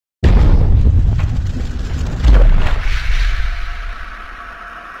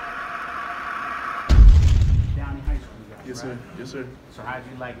sir. Yes, sir. So how'd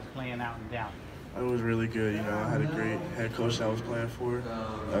you like it playing out in Downey? It was really good. You know, I had a great head coach that I was playing for.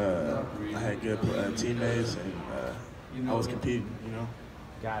 I had good teammates, and I was competing. You know.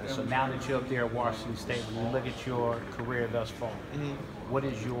 Got it. So now that you're up there at Washington State, when you look at your career thus far, what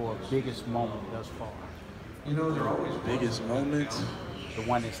is your biggest moment thus far? You know, they're always biggest moments. The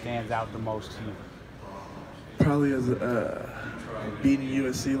one that stands out the most to you? Probably as beating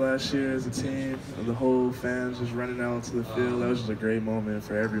USC last year as a team, the whole fans just running out onto the field. That was just a great moment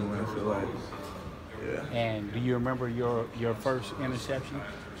for everyone, I feel like. Yeah. And do you remember your first interception?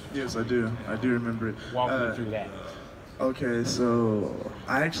 Yes, I do. I do remember it. Walk me through that. Okay, so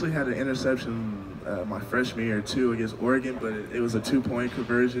I actually had an interception my freshman year too against Oregon, but it was a 2-point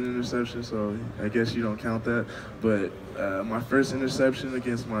conversion interception, so I guess you don't count that. But my first interception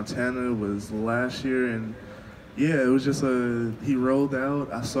against Montana was last year, and yeah, it was just he rolled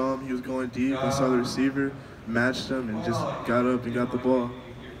out. I saw him, he was going deep. I saw the receiver, matched him, and just got up and got the ball.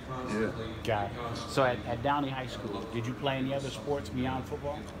 Yeah. Got it. So at Downey High School, did you play any other sports beyond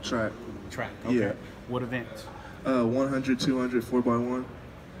football? Track. Track, okay. Yeah. What events? 100, 200, 4x1.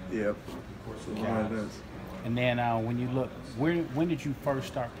 Yeah. And then when you look, when did you first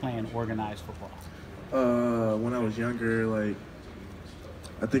start playing organized football? When I was younger, like,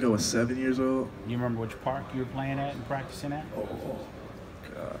 I think I was 7 years old. You remember which park you were playing at and practicing at? Oh,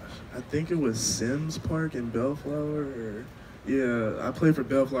 gosh. I think it was Sims Park in Bellflower. Yeah, I played for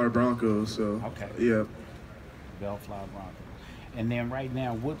Bellflower Broncos, so. Okay. Yeah. Bellflower Broncos. And then right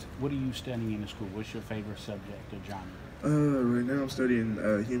now, what are you studying in the school? What's your favorite subject or genre? Right now I'm studying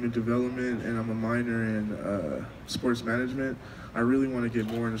human development, and I'm a minor in sports management. I really want to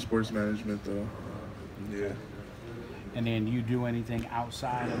get more into sports management, though. Yeah. And then you do anything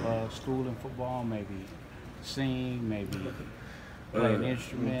outside of school and football? Maybe sing, maybe play an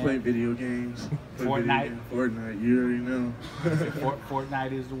instrument? Play video games. Fortnite? Fortnite, you already know.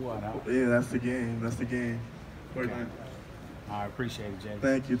 Fortnite is the one, huh? Yeah, that's the game. That's the game. Fortnite. Okay. I appreciate it, Jay.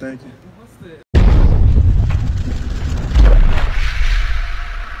 Thank you.